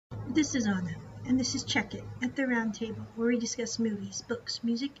This is Anna, and this is Check It at the Round Table, where we discuss movies, books,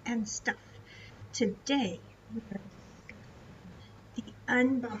 music, and stuff. Today, we are the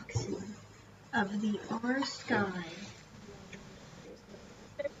unboxing of the Skyy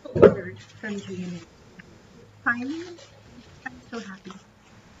ordered from GMMTV. Finally, I'm so happy.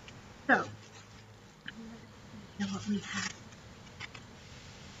 So, you know what we have.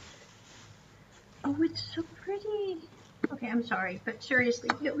 Oh, it's so pretty. Okay, I'm sorry, but seriously,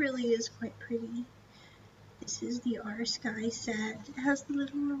 it really is quite pretty. This is the Skyy set. It has the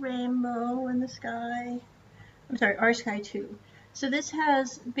little rainbow in the sky. I'm sorry, Skyy 2. So this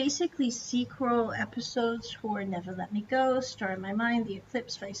has basically sequel episodes for Never Let Me Go, Star in My Mind, The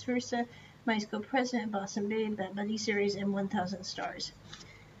Eclipse, Vice Versa, My School President, Boss and Babe, Bad Buddy series, and 1000 Stars.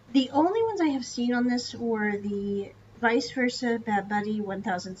 The only ones I have seen on this were the Vice Versa, Bad Buddy,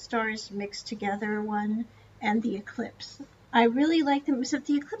 1000 Stars mixed together one, and The Eclipse. I really like them, except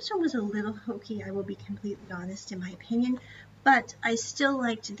the Eclipse one was a little hokey, I will be completely honest in my opinion, but I still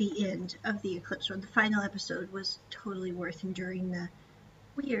liked the end of the Eclipse one. The final episode was totally worth enduring the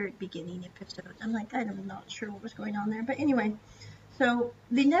weird beginning episode. I'm not sure what was going on there, but anyway. So,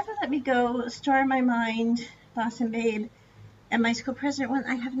 They Never Let Me Go, Star in My Mind, Boss and Babe, and My School President one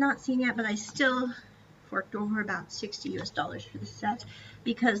I have not seen yet, but I still forked over about $60 US for the set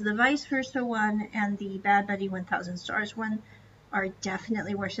because the Vice Versa one and the Bad Buddy 1000 Stars one are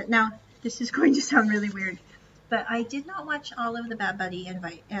definitely worth it. Now, this is going to sound really weird, but I did not watch all of the Bad Buddy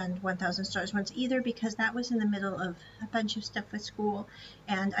and 1000 Stars ones either because that was in the middle of a bunch of stuff with school,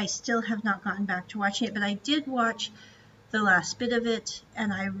 and I still have not gotten back to watching it, but I did watch the last bit of it,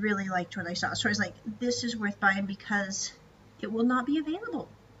 and I really liked what I saw. So I was like, this is worth buying because it will not be available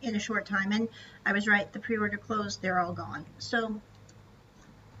in a short time. And I was right, the pre-order closed, they're all gone. So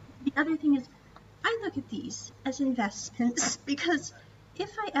the other thing is, I look at these as investments because if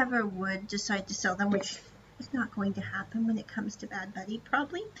I ever would decide to sell them, which is not going to happen when it comes to Bad Buddy,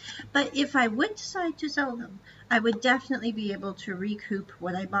 probably, but if I would decide to sell them, I would definitely be able to recoup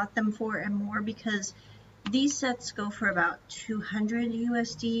what I bought them for and more, because these sets go for about 200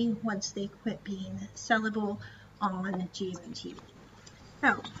 USD once they quit being sellable on GMMTV.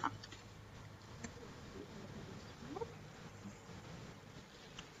 So,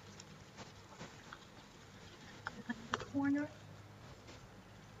 corner.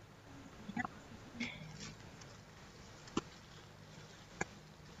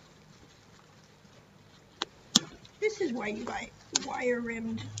 This is why you buy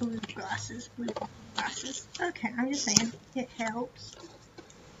wire-rimmed blue glasses. Okay, I'm just saying, it helps.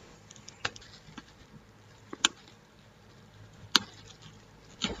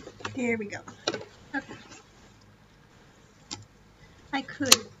 Here we go. Okay. I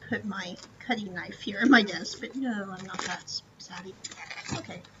could put my cutting knife here on my desk, but no, I'm not that savvy.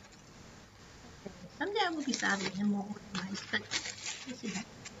 Okay. Someday I will be savvy and more organized, but this is it.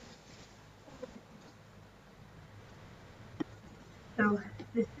 So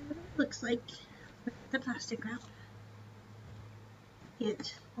this is what it looks like with the plastic wrap.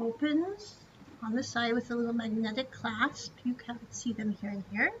 It opens on the side with a little magnetic clasp. You can see them here and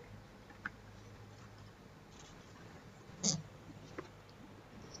here.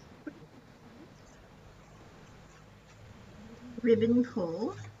 Ribbon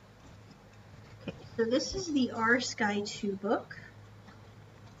pull. Okay, so this is the Skyy 2 book.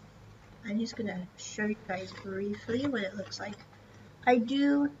 I'm just going to show you guys briefly what it looks like. I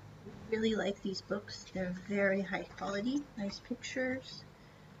do really like these books. They're very high quality, nice pictures,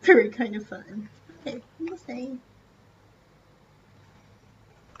 very kind of fun. Okay, I'm just saying.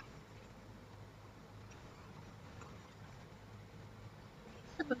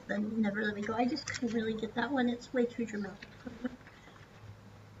 Some of them Never Let Me Go. I just couldn't really get that one. It's way too dramatic.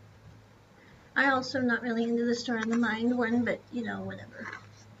 I also am not really into the Star in the Mind one, but you know, whatever.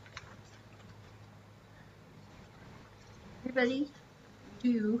 Everybody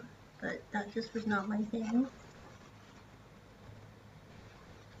do, but that just was not my thing.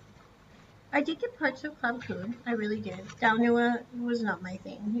 I did get parts of Club Coon. I really did. Downua was not my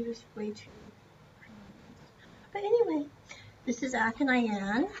thing. He was way too. But anyway, this is Ak and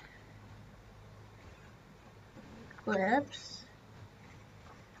Ian. Clips.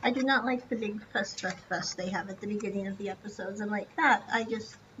 I do not like the big fuss they have at the beginning of the episodes. I'm like, that, I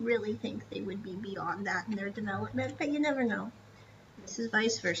just really think they would be beyond that in their development, but you never know. This is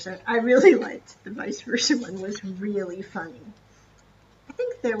Vice Versa. I really liked the Vice Versa one. Was really funny. I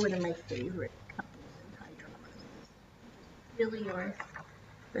think they're one of my favorite couples in Thai dramas. Really are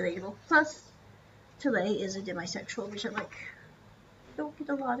relatable. Plus, Tele is a demisexual, which I like. Don't get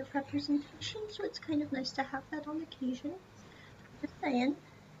a lot of representation, so it's kind of nice to have that on occasion. Just saying.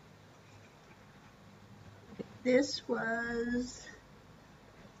 This was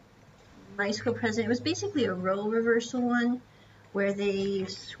My School President. It was basically a role reversal one where they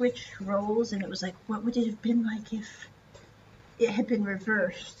switched roles, and it was like, what would it have been like if it had been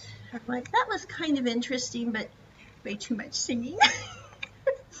reversed? I'm like, that was kind of interesting, but way too much singing.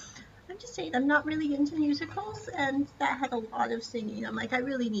 I'm just saying, I'm not really into musicals, and that had a lot of singing. I'm like, I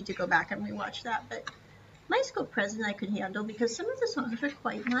really need to go back and rewatch that, but My School President I could handle because some of the songs are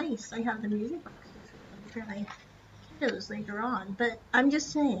quite nice. I have the music box for my kiddos later on, but I'm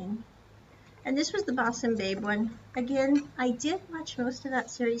just saying. And this was the Boss and Babe one. Again, I did watch most of that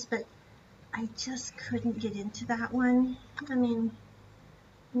series, but I just couldn't get into that one. I mean,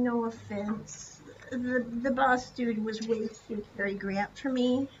 no offense. The boss dude was way too Cary Grant for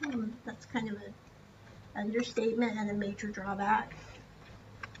me. That's kind of an understatement and a major drawback.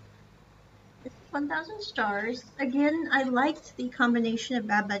 This is 1,000 Stars. Again, I liked the combination of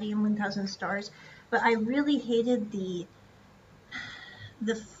Bad Buddy and 1,000 Stars, but I really hated the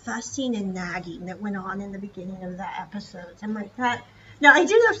fussing and nagging that went on in the beginning of that episode. I'm like, that. Now, I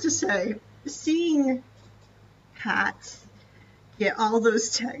did have to say, seeing Pat get all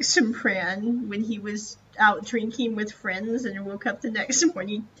those texts from Pran when he was out drinking with friends and woke up the next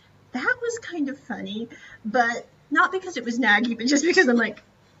morning, that was kind of funny, but not because it was naggy, but just because I'm like,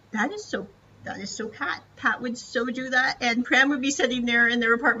 that is so Pat. Pat would so do that, and Pran would be sitting there in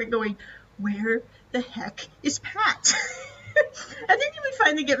their apartment going, where the heck is Pat? And then he would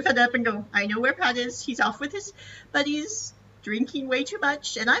finally get fed up and go, I know where Pat is. He's off with his buddies, drinking way too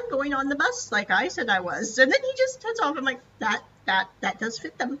much, and I'm going on the bus like I said I was. And then he just heads off. I'm like, that does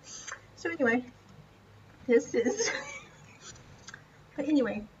fit them. So anyway, this is... But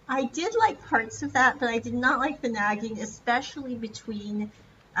anyway, I did like parts of that, but I did not like the nagging, especially between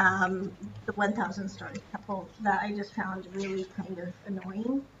the 1,000 Stars couple that I just found really kind of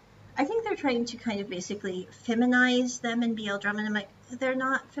annoying. I think they're trying to kind of basically feminize them in BL drama, and I'm like, they're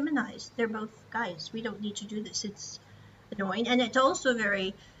not feminized. They're both guys. We don't need to do this. It's annoying, and it's also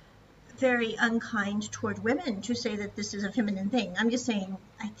very, very unkind toward women to say that this is a feminine thing. I'm just saying,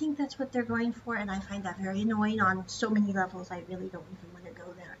 I think that's what they're going for, and I find that very annoying on so many levels. I really don't even want to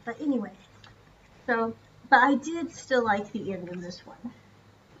go there. But anyway, so, but I did still like the end of this one.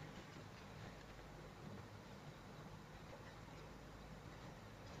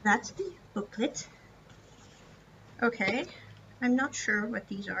 That's the booklet. Okay, I'm not sure what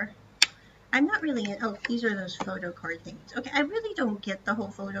these are. I'm not really in, oh, these are those photo card thingies. Okay, I really don't get the whole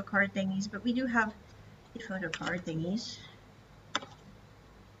photo card thingies, but we do have the photo card thingies.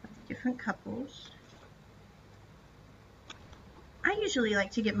 Different couples. I usually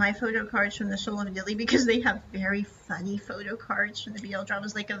like to get my photo cards from the Soul of Dilly because they have very funny photo cards from the BL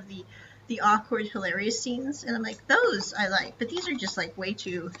dramas, like of the awkward, hilarious scenes, and I'm like, those I like, but these are just like way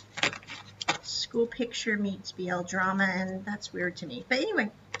too school picture meets BL drama, and that's weird to me. But anyway,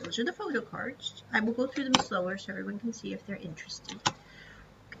 those are the photo cards. I will go through them slower so everyone can see if they're interested.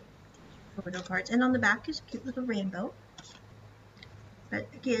 Photo cards, and on the back is a cute little rainbow. But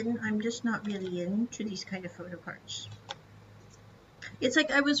again, I'm just not really into these kind of photo cards. It's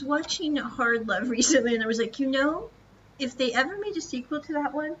like I was watching Hard Love recently, and I was like, you know, if they ever made a sequel to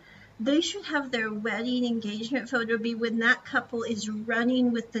that one, they should have their wedding engagement photo be when that couple is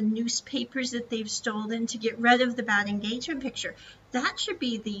running with the newspapers that they've stolen to get rid of the bad engagement picture. That should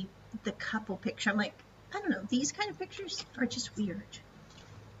be the couple picture. I'm like, I don't know, these kind of pictures are just weird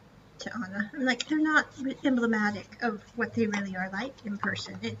to Anna. I'm like, they're not emblematic of what they really are like in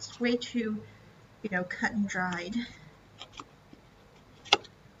person. It's way too, you know, cut and dried.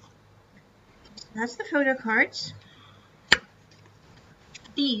 That's the photo cards.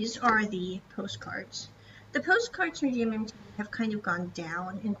 These are the postcards. The postcards from GMMTV have kind of gone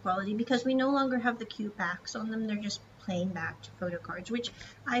down in quality because we no longer have the cute backs on them. They're just plain backed photo cards, which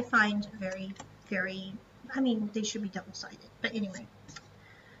I find very, very, I mean, they should be double-sided. But anyway.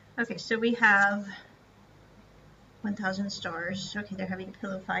 Okay, so we have 1,000 Stars. Okay, they're having a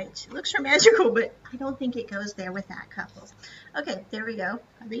pillow fight. It looks romantical, but I don't think it goes there with that couple. Okay, there we go.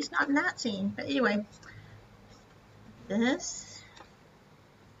 At least not in that scene. But anyway, this.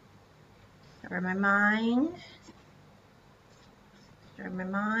 Star My Mind. Star My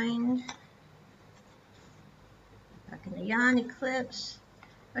Mind. Back in the Yan Eclipse.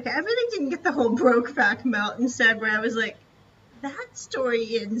 Okay, I really didn't get the whole Brokeback Mountain set where I was like, that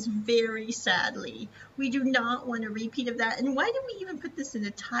story ends very sadly. We do not want a repeat of that. And why did we even put this in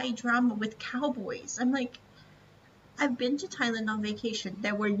a Thai drama with cowboys? I'm like, I've been to Thailand on vacation.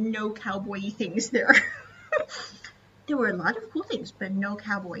 There were no cowboy things there. There were a lot of cool things, but no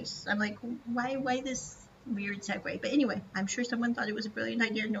cowboys. I'm like, why this weird segue. But anyway, I'm sure someone thought it was a brilliant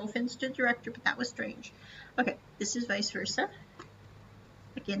idea. No offense to the director, but that was strange. Okay, this is Vice Versa.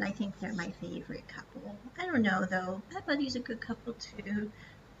 Again, I think they're my favorite couple. I don't know, though. Bad Buddy's a good couple, too.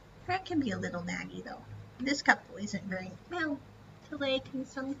 Brad can be a little naggy, though. This couple isn't very, well, Delay can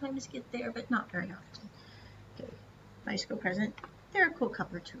sometimes get there, but not very often. Okay, my school president. They're a cool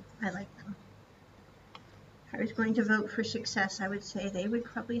couple, too. I like them. If I was going to vote for success, I would say they would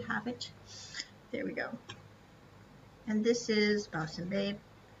probably have it. There we go. And this is Boss and Babe.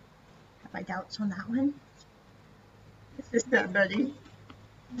 Have my doubts on that one. This is Bad Buddy.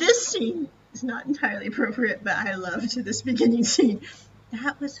 This scene is not entirely appropriate, but I loved this beginning scene.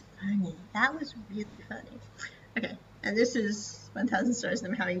 That was funny. That was really funny. Okay, and this is 1,000 Stars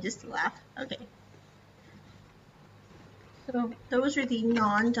and I'm having just a laugh. Okay. So those are the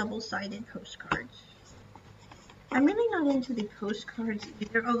non-double-sided postcards. I'm really not into the postcards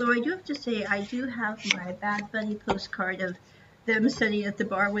either, although I do have to say I do have my Bad Buddy postcard of them sitting at the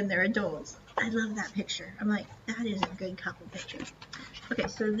bar when they're adults. I love that picture. I'm like, that is a good couple picture. Okay,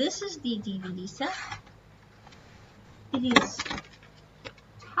 so this is the DVD set. It is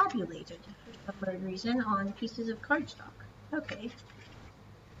tabulated for some weird reason on pieces of cardstock. Okay.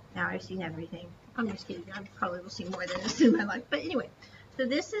 Now I've seen everything. I'm just kidding. I probably will see more than this in my life. But anyway, so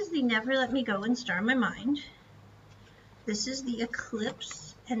this is the Never Let Me Go and Star My Mind. This is the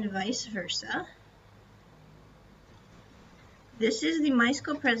Eclipse and Vice Versa. This is the My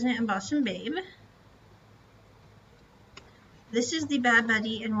School President and Boss and Babe. This is the Bad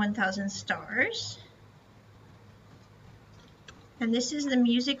Buddy and 1,000 Stars. And this is the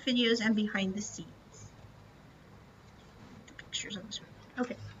music videos and behind the scenes. The pictures on this one.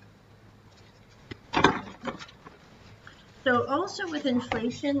 Okay. So also with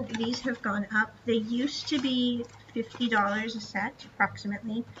inflation, these have gone up. They used to be $50 a set,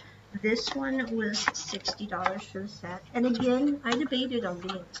 approximately. This one was $60 for the set. And again, I debated on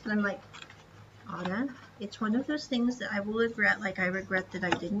these, but I'm like, Anna, it's one of those things that I will regret, like I regret that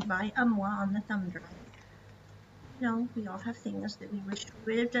I didn't buy a moi on the thumb drive. No, we all have things that we wish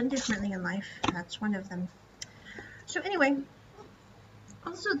we would have done differently in life. That's one of them. So anyway,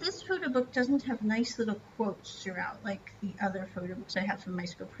 also this photo book doesn't have nice little quotes throughout like the other photo books I have from My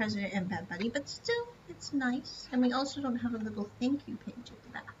School President and Bad Buddy, but still, it's nice. And we also don't have a little thank you page at the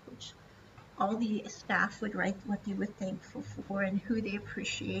back, which all the staff would write what they were thankful for and who they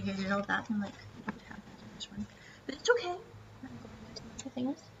appreciated and all that. And like, we don't have that in this one, but it's okay.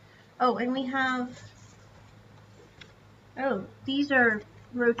 Oh, and we have, oh, these are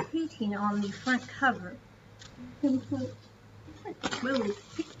rotating on the front cover. You can put little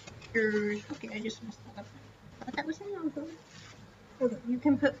pictures. Okay, I just messed that up. I thought that was in the wrong photo. Okay, you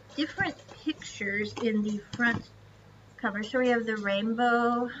can put different pictures in the front cover. So we have the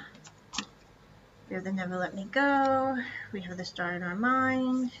rainbow. We have the Never Let Me Go. We have the Star in Our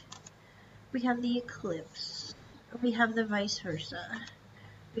Mind. We have the Eclipse. We have the Vice Versa.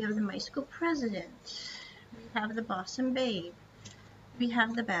 We have the My School President. We have the Boss and Babe. We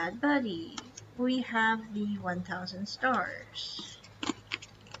have the Bad Buddy. We have the 1,000 Stars.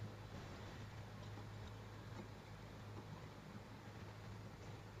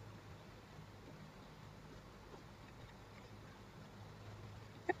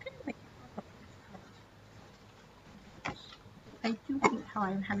 I do hate how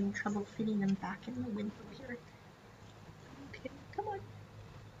I'm having trouble fitting them back in the window here. Okay, come on.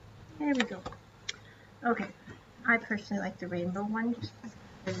 There we go. Okay, I personally like the rainbow one, just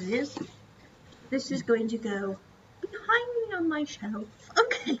as it is. This is going to go behind me on my shelf.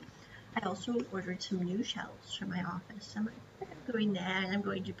 Okay. I also ordered some new shelves for my office. I'm going there and I'm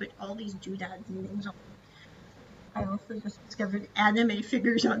going to put all these doodads and things on. I also just discovered anime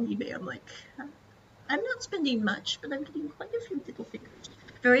figures on eBay. I'm like, I'm not spending much, but I'm getting quite a few little figures.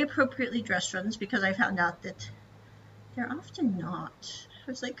 Very appropriately dressed ones because I found out that they're often not.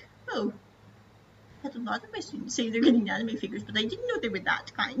 I was like, oh, I had a lot of my students say they're getting anime figures, but I didn't know they were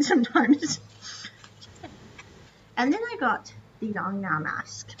that kind sometimes. And then I got the Yang Na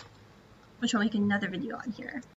mask, which I'll make another video on here.